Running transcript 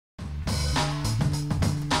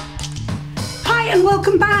and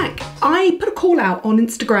welcome back. I put a call out on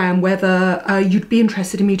Instagram whether you'd be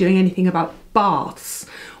interested in me doing anything about baths.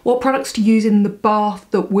 What products to use in the bath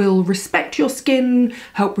that will respect your skin,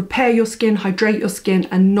 help repair your skin, hydrate your skin,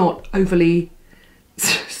 and not overly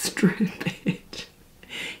strip it.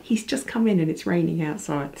 He's just come in and it's raining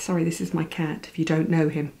outside. Sorry, this is my cat if you don't know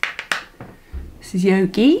him. This is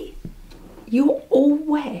Yogi. You're all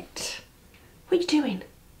wet. What are you doing?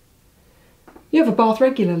 You have a bath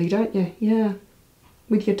regularly, don't you? Yeah,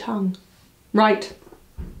 with your tongue. Right,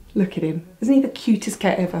 look at him. Isn't he the cutest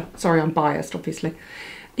cat ever? Sorry, I'm biased, obviously. Are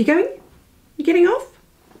you going? You getting off?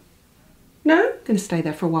 No? Gonna stay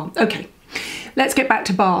there for a while. Okay, let's get back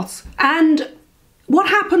to baths. And what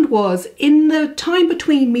happened was, in the time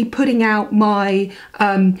between me putting out my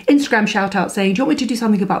Instagram shout out saying, do you want me to do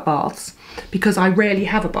something about baths? Because I rarely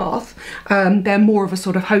have a bath. They're more of a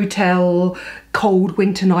sort of hotel, cold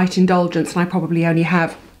winter night indulgence, and I probably only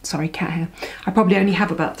have, sorry, cat hair, I probably only have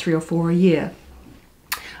about 3 or 4 a year.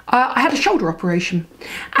 I had a shoulder operation,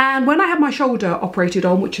 and when I had my shoulder operated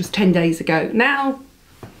on, which was 10 days ago, now,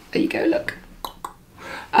 there you go, look.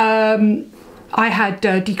 I had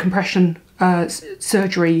decompression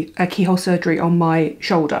surgery, keyhole surgery on my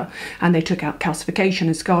shoulder, and they took out calcification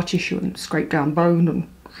and scar tissue and scraped down bone and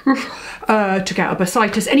took out a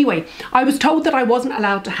bursitis. Anyway, I was told that I wasn't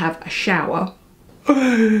allowed to have a shower.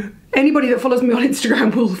 Anybody that follows me on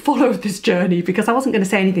Instagram will follow this journey, because I wasn't going to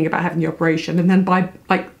say anything about having the operation, and then by,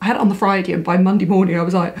 like, I had it on the Friday, and by Monday morning I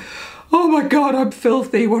was like, oh my god, I'm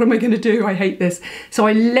filthy, what am I going to do? I hate this. So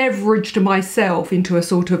I leveraged myself into a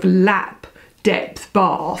sort of lap depth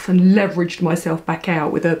bath and leveraged myself back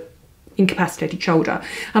out with a incapacitated shoulder,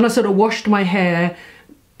 and I sort of washed my hair,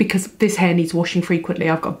 because this hair needs washing frequently.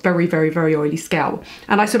 I've got very, very, very oily scalp.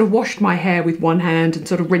 And I sort of washed my hair with one hand and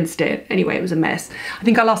sort of rinsed it. Anyway, it was a mess. I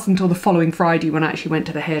think I lasted until the following Friday when I actually went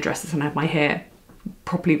to the hairdressers and had my hair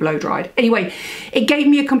properly blow dried. Anyway, it gave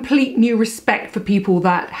me a complete new respect for people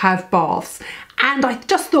that have baths. And I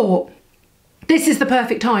just thought, this is the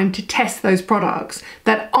perfect time to test those products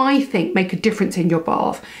that I think make a difference in your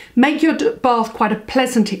bath. Make your bath quite a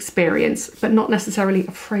pleasant experience, but not necessarily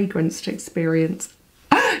a fragranced experience.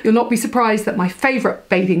 You'll not be surprised that my favourite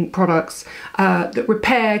bathing products that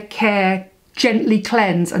repair, care, gently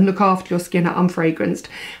cleanse and look after your skin are unfragranced.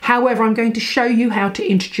 However, I'm going to show you how to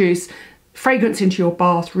introduce fragrance into your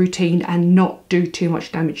bath routine and not do too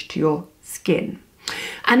much damage to your skin.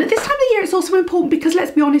 And at this time of the year, it's also important because,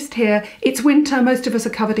 let's be honest here, it's winter. Most of us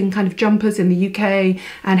are covered in kind of jumpers in the UK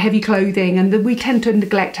and heavy clothing, and we tend to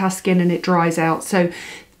neglect our skin and it dries out. So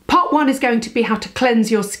part 1 is going to be how to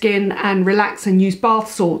cleanse your skin and relax and use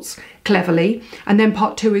bath salts cleverly. And then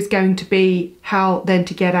part 2 is going to be how then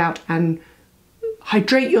to get out and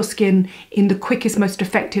hydrate your skin in the quickest, most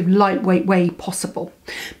effective, lightweight way possible.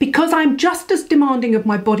 Because I'm just as demanding of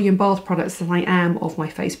my body and bath products as I am of my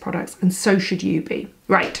face products, and so should you be.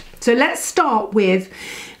 Right, so let's start with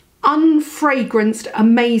unfragranced,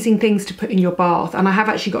 amazing things to put in your bath. And I have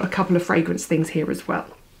actually got a couple of fragrance things here as well.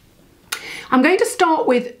 I'm going to start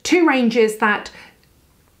with 2 ranges that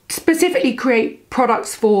specifically create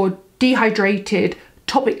products for dehydrated,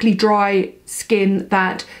 topically dry skin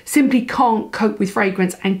that simply can't cope with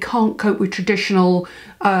fragrance and can't cope with traditional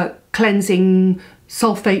cleansing,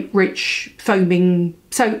 sulfate-rich foaming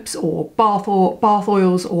soaps or bath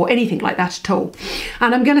oils or anything like that at all.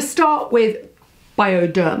 And I'm going to start with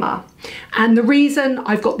Bioderma. And the reason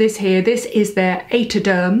I've got this here, this is their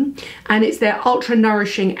Atoderm, and it's their ultra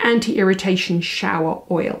nourishing anti-irritation shower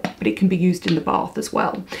oil, but it can be used in the bath as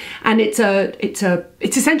well. And it's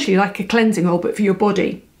essentially like a cleansing oil, but for your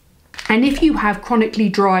body. And if you have chronically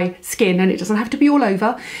dry skin, and it doesn't have to be all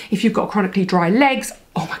over, if you've got chronically dry legs,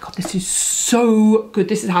 oh my god, this is so good.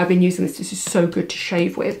 This is how I've been using this. This is so good to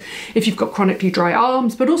shave with. If you've got chronically dry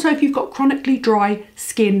arms, but also if you've got chronically dry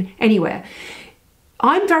skin anywhere.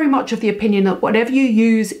 I'm very much of the opinion that whatever you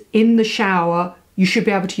use in the shower, you should be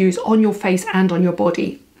able to use on your face and on your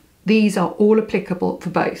body. These are all applicable for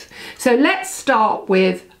both. So let's start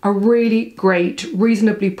with a really great,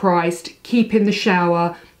 reasonably priced, keep in the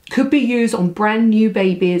shower, could be used on brand new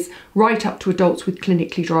babies right up to adults with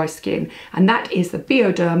clinically dry skin. And that is the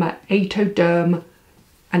Bioderma Atoderm,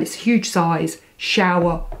 and it's a huge size,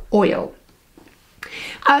 shower oil.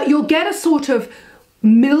 You'll get a sort of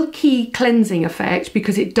milky cleansing effect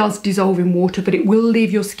because it does dissolve in water, but it will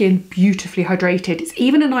leave your skin beautifully hydrated. It's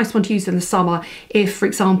even a nice one to use in the summer if, for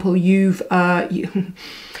example, you've not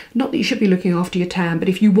that you should be looking after your tan, but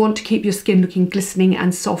if you want to keep your skin looking glistening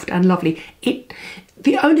and soft and lovely.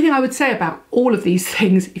 The only thing I would say about all of these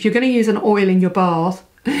things, if you're going to use an oil in your bath,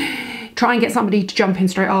 try and get somebody to jump in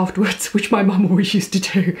straight afterwards, which my mum always used to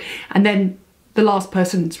do, and then the last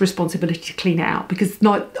person's responsibility to clean it out, because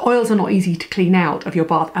oils are not easy to clean out of your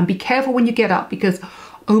bath. And be careful when you get up, because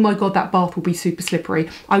oh my God, that bath will be super slippery.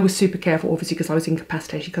 I was super careful, obviously, because I was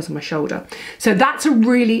incapacitated because of my shoulder. So that's a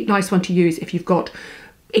really nice one to use if you've got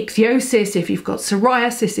ichthyosis, if you've got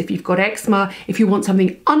psoriasis, if you've got eczema, if you want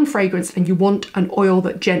something unfragranced and you want an oil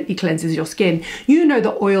that gently cleanses your skin. You know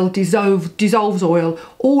that oil dissolves oil.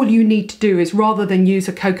 All you need to do is, rather than use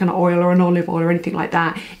a coconut oil or an olive oil or anything like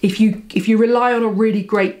that, if you rely on a really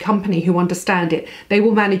great company who understand it, they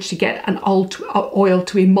will manage to get an oil to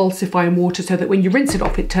emulsify in water so that when you rinse it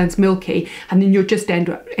off it turns milky, and then you'll just end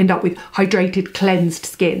up with hydrated, cleansed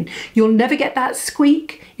skin. You'll never get that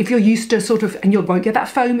squeak if you're used to sort of, and you won't get that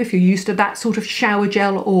foam if you're used to that sort of shower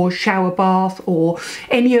gel or shower bath or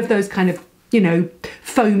any of those kind of, you know,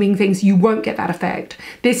 foaming things. You won't get that effect.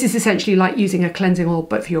 This is essentially like using a cleansing oil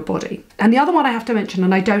but for your body. And the other one I have to mention,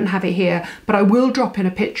 and I don't have it here, but I will drop in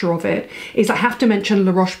a picture of it, is I have to mention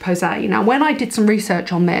La Roche-Posay. Now, when I did some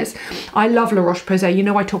research on this, I love La Roche-Posay. You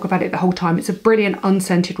know, I talk about it the whole time. It's a brilliant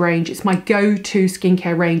unscented range. It's my go-to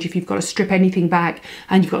skincare range if you've got to strip anything back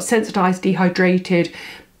and you've got sensitized, dehydrated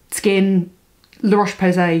skin. La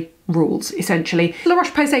Roche-Posay rules, essentially. La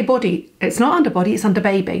Roche-Posay body, it's not under body, it's under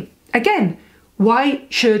baby. Again, why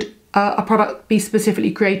should a product be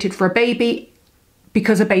specifically created for a baby?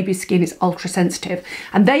 Because a baby's skin is ultra sensitive.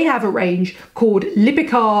 And they have a range called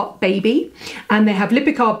Lipicar Baby, and they have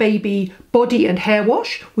Lipicar Baby Body and Hair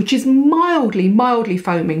Wash, which is mildly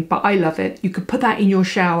foaming, but I love it. You could put that in your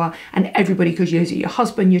shower and everybody could use it. Your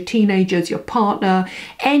husband, your teenagers, your partner,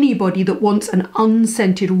 anybody that wants an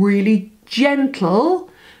unscented, really gentle,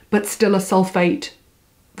 but still a sulfate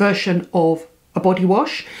version of a body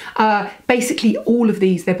wash. Basically all of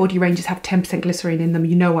these, their body ranges have 10% glycerin in them.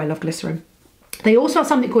 You know I love glycerin. They also have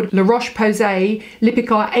something called La Roche-Posay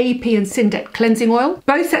Lipicar AP and Syndet Cleansing Oil.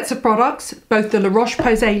 Both sets of products, both the La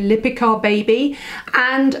Roche-Posay Lipicar Baby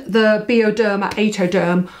and the Bioderma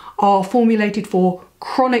Atoderm, are formulated for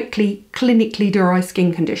chronically, clinically dry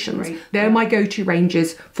skin conditions. Right. They're my go-to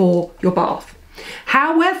ranges for your bath.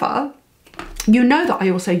 However, you know that I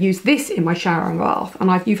also use this in my shower and bath,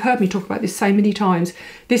 and you've heard me talk about this so many times.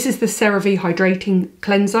 This is the Cerave Hydrating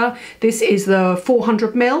Cleanser. This is the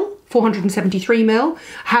 400ml, 473ml.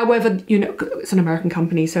 However, you know, it's an American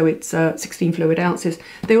company, so it's 16 fluid ounces.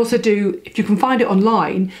 They also do, if you can find it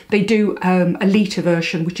online, they do a litre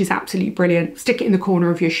version, which is absolutely brilliant. Stick it in the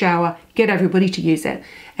corner of your shower, get everybody to use it.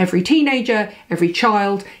 Every teenager, every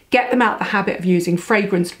child, get them out the habit of using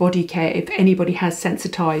fragranced body care if anybody has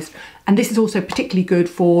sensitized. And this is also particularly good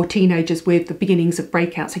for teenagers with the beginnings of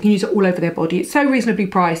breakouts. They can use it all over their body. It's so reasonably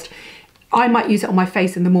priced. I might use it on my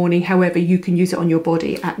face in the morning, however, you can use it on your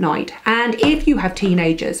body at night. And if you have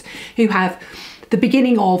teenagers who have the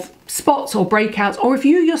beginning of spots or breakouts, or if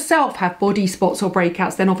you yourself have body spots or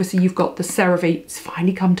breakouts, then obviously you've got the Cerave, it's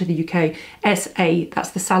finally come to the UK, SA,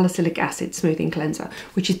 that's the salicylic acid smoothing cleanser,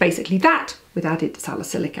 which is basically that with added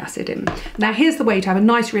salicylic acid in. Now here's the way to have a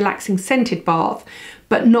nice relaxing scented bath,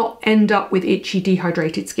 but not end up with itchy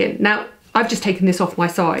dehydrated skin. Now, I've just taken this off my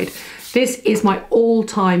side. This is my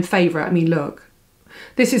all-time favourite. I mean, look.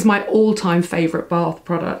 This is my all-time favourite bath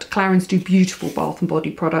product. Clarins do beautiful bath and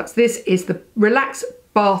body products. This is the Relax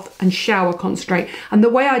Bath and Shower Concentrate. And the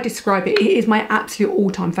way I describe it, it is my absolute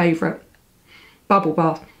all-time favourite bubble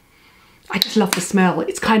bath. I just love the smell.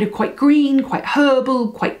 It's kind of quite green, quite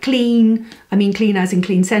herbal, quite clean. I mean, clean as in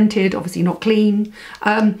clean scented, obviously not clean.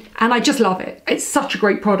 And I just love it. It's such a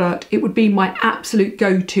great product. It would be my absolute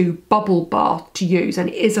go-to bubble bath to use, and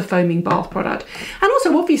it is a foaming bath product. And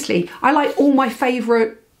also, obviously, I like all my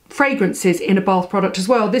favourite fragrances in a bath product as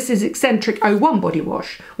well. This is Eccentric 01 body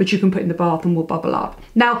wash, which you can put in the bath and will bubble up.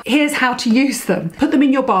 Now, here's how to use them. Put them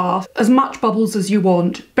in your bath, as much bubbles as you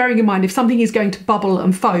want, bearing in mind if something is going to bubble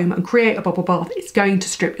and foam and create a bubble bath, it's going to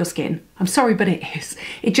strip your skin. I'm sorry, but it is.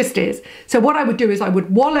 It just is. So what I would do is I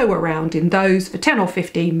would wallow around in those for 10 or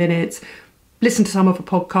 15 minutes, listen to some of a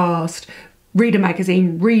podcast, read a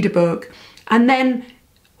magazine, read a book, and then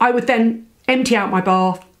I would then empty out my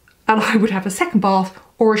bath and I would have a second bath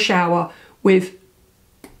or a shower with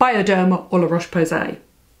Bioderma or La Roche-Posay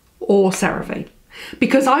or CeraVe,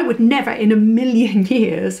 because I would never in a million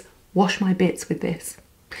years wash my bits with this.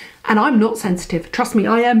 And I'm not sensitive. Trust me,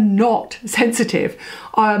 I am not sensitive.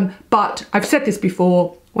 But I've said this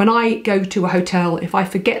before, when I go to a hotel, if I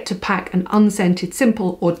forget to pack an unscented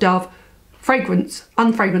Simple or Dove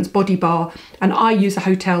unfragranced body bar, and I use a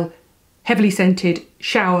hotel heavily scented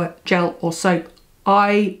shower gel or soap,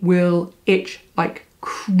 I will itch like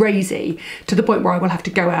crazy, to the point where I will have to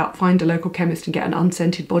go out, find a local chemist and get an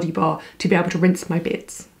unscented body bar to be able to rinse my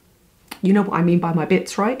bits. You know what I mean by my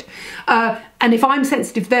bits, right? And if I'm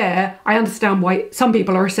sensitive there, I understand why some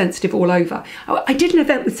people are sensitive all over. I did an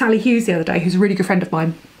event with Sally Hughes the other day, who's a really good friend of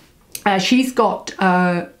mine. She's got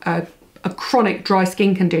a chronic dry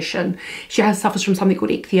skin condition. She suffers from something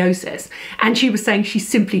called ichthyosis, and she was saying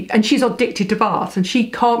she's addicted to baths and she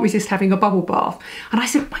can't resist having a bubble bath. And I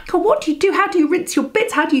said, Michael, what do you do? How do you rinse your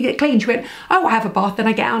bits? How do you get clean? She went, oh, I have a bath, then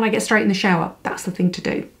I get out and I get straight in the shower. That's the thing to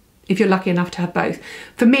do if you're lucky enough to have both.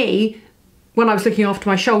 For me, when I was looking after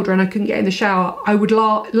my shoulder and I couldn't get in the shower, I would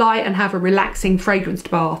lie and have a relaxing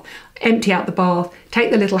fragranced bath, empty out the bath,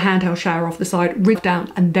 take the little handheld shower off the side, rinse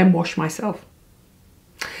down, and then wash myself.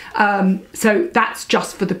 So that's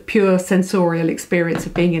just for the pure sensorial experience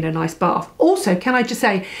of being in a nice bath. Also, can I just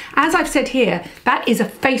say, as I've said here, that is a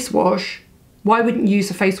face wash. Why wouldn't you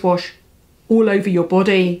use a face wash all over your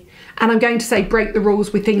body? And I'm going to say break the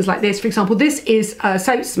rules with things like this. For example, this is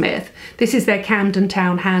Soapsmith. This is their Camden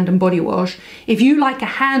Town hand and body wash. If you like a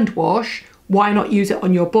hand wash, why not use it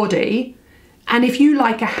on your body? And if you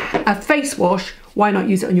like a face wash, why not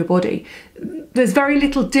use it on your body? There's very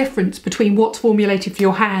little difference between what's formulated for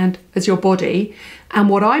your hand as your body. And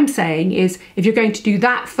what I'm saying is, if you're going to do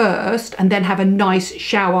that first and then have a nice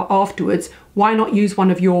shower afterwards, why not use one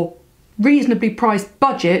of your reasonably priced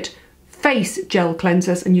budget face gel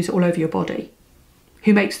cleansers and use it all over your body?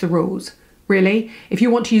 Who makes the rules? Really? If you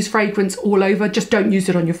want to use fragrance all over, just don't use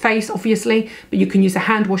it on your face, obviously, but you can use a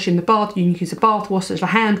hand wash in the bath, you can use a bath wash as a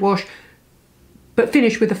hand wash, but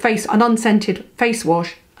finish with an unscented face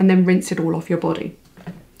wash and then rinse it all off your body.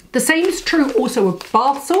 The same is true also of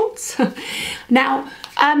bath salts. Now,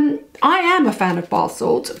 I am a fan of bath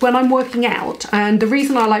salts when I'm working out, and the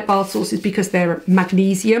reason I like bath salts is because they're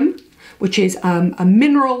magnesium, which is a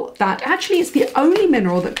mineral that actually is the only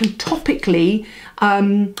mineral that can topically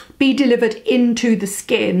be delivered into the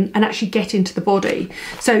skin and actually get into the body.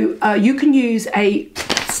 So you can use a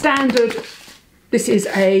standard, this is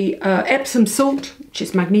a Epsom salt, which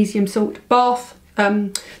is magnesium salt, bath.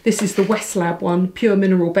 This is the Westlab one, Pure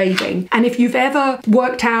Mineral Bathing. And if you've ever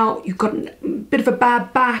worked out, you've got a bit of a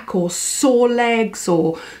bad back or sore legs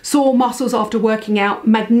or sore muscles after working out,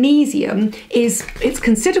 magnesium it's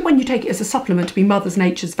considered when you take it as a supplement to be Mother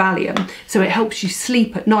Nature's Valium. So it helps you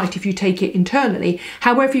sleep at night if you take it internally.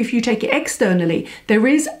 However, if you take it externally, there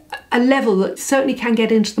is a level that certainly can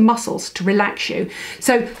get into the muscles to relax you.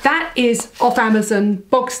 So that is off Amazon,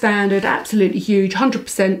 bog standard, absolutely huge,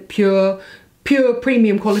 100% pure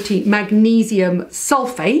premium quality magnesium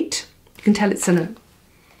sulfate. You can tell it's an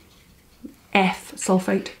F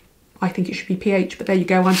sulfate. I think it should be PH, but there you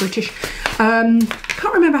go, I'm British.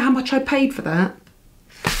 Can't remember how much I paid for that.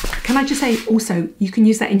 Can I just say also, you can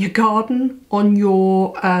use that in your garden on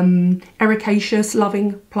your ericaceous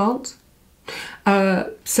loving plants.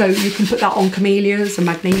 So you can put that on camellias and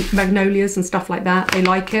magnolias and stuff like that. They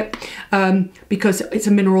like it because it's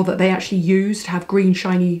a mineral that they actually use to have green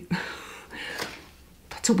shiny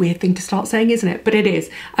It's a weird thing to start saying, isn't it? But it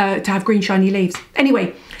is, to have green shiny leaves.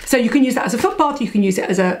 Anyway, so you can use that as a foot bath, you can use it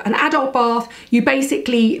as an adult bath. You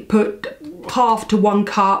basically put 1/2 to 1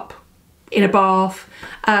 cup in a bath,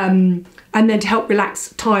 and then to help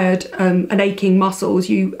relax tired and aching muscles,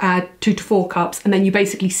 you add 2 to 4 cups, and then you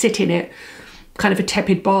basically sit in it, kind of a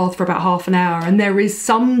tepid bath for about half an hour. And there is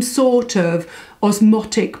some sort of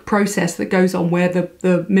osmotic process that goes on where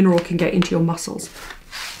the mineral can get into your muscles.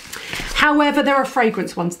 However, there are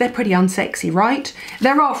fragrance ones. They're pretty unsexy, right?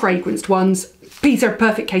 There are fragranced ones. These are a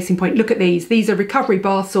perfect case in point. Look at these. These are recovery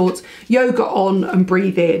bath salts, yoga on and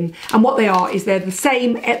breathe in. And what they are is they're the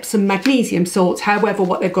same Epsom magnesium salts. However,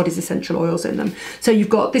 what they've got is essential oils in them. So you've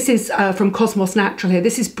got, this is from Cosmos Natural here.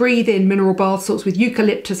 This is breathe in mineral bath salts with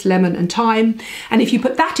eucalyptus, lemon and thyme. And if you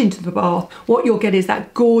put that into the bath, what you'll get is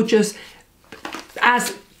that gorgeous,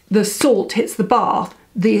 as the salt hits the bath,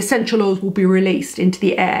 the essential oils will be released into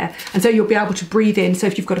the air, and so you'll be able to breathe in. So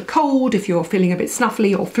if you've got a cold, if you're feeling a bit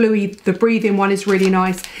snuffly or fluey, the breathe in one is really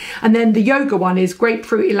nice. And then the yoga one is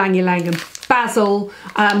grapefruit, ylang ylang and basil.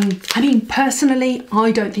 I mean, personally,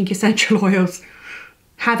 I don't think essential oils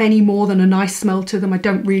have any more than a nice smell to them. I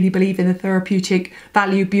don't really believe in the therapeutic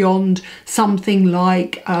value beyond something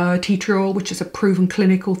like tea tree oil, which is a proven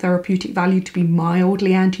clinical therapeutic value to be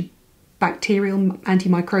mildly antibacterial,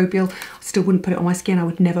 antimicrobial. I still wouldn't put it on my skin. I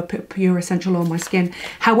would never put pure essential oil on my skin.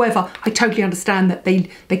 However, I totally understand that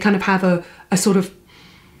they kind of have a sort of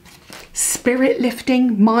spirit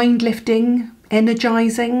lifting, mind lifting,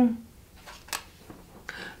 energizing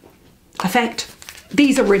effect.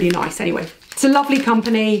 These are really nice anyway. It's a lovely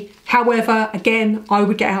company. However, again, I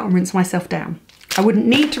would get out and rinse myself down. I wouldn't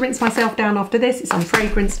need to rinse myself down after this. It's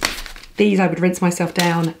unfragranced. These I would rinse myself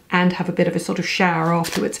down and have a bit of a sort of shower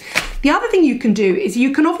afterwards. The other thing you can do is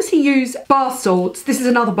you can obviously use bath salts. This is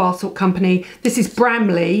another bath salt company. This is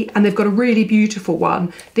Bramley, and they've got a really beautiful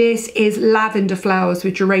one. This is lavender flowers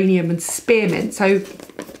with geranium and spearmint. So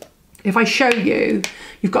if I show you,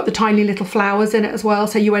 you've got the tiny little flowers in it as well.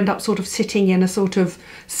 So you end up sort of sitting in a sort of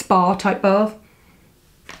spa type bath.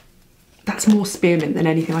 That's more spearmint than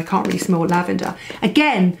anything. I can't really smell lavender.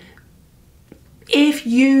 Again, if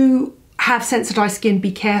you have sensitized skin,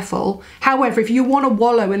 be careful. However, if you want to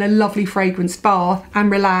wallow in a lovely fragranced bath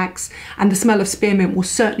and relax, and the smell of spearmint will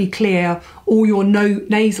certainly clear all your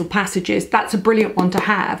nasal passages, that's a brilliant one to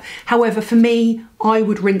have. However, for me, I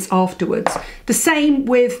would rinse afterwards. The same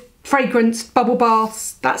with fragranced bubble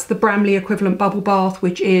baths. That's the Bramley equivalent bubble bath,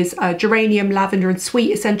 which is geranium, lavender and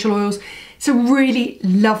sweet essential oils. It's a really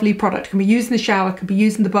lovely product. It can be used in the shower, can be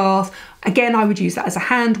used in the bath. Again, I would use that as a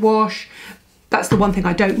hand wash. That's the one thing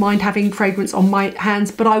I don't mind having fragrance on my hands,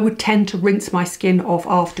 but I would tend to rinse my skin off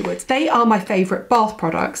afterwards. They are my favourite bath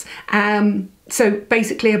products. So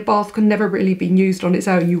basically a bath can never really be used on its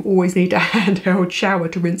own. You always need a handheld shower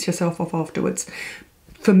to rinse yourself off afterwards,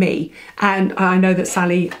 for me. And I know that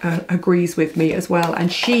Sally agrees with me as well, and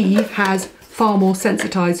she has far more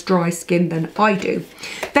sensitised dry skin than I do.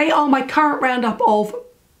 They are my current roundup of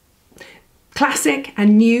classic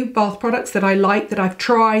and new bath products that I like, that I've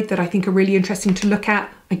tried, that I think are really interesting to look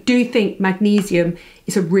at. I do think magnesium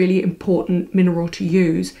is a really important mineral to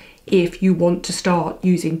use if you want to start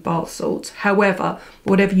using bath salts. However,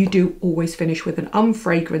 whatever you do, always finish with an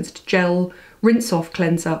unfragranced gel rinse off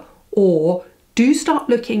cleanser, or do start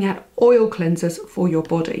looking at oil cleansers for your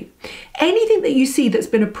body. Anything that you see that's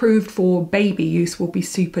been approved for baby use will be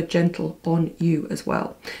super gentle on you as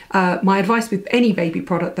well. My advice with any baby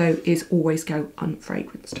product though is always go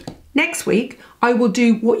unfragranced. Next week, I will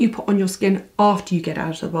do what you put on your skin after you get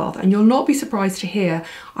out of the bath, and you'll not be surprised to hear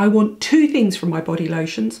I want two things from my body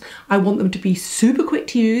lotions. I want them to be super quick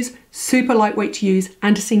to use, super lightweight to use,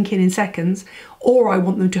 and to sink in seconds, or I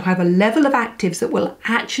want them to have a level of actives that will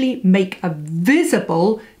actually make a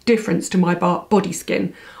visible difference to my body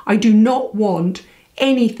skin. I do not want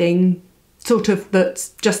anything sort of that's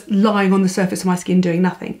just lying on the surface of my skin doing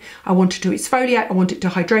nothing. I want it to exfoliate, I want it to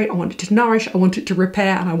hydrate, I want it to nourish, I want it to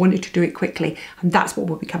repair, and I want it to do it quickly. And that's what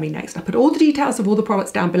will be coming next. I put all the details of all the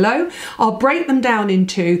products down below. I'll break them down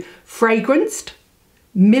into fragranced,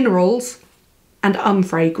 minerals, and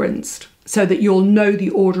unfragranced, so that you'll know the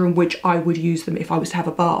order in which I would use them if I was to have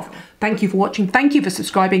a bath. Thank you for watching. Thank you for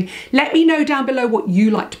subscribing. Let me know down below what you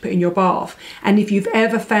like to put in your bath, and if you've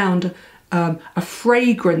ever found a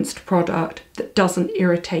fragranced product that doesn't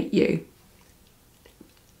irritate you.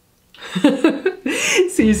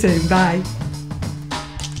 See you soon. Bye.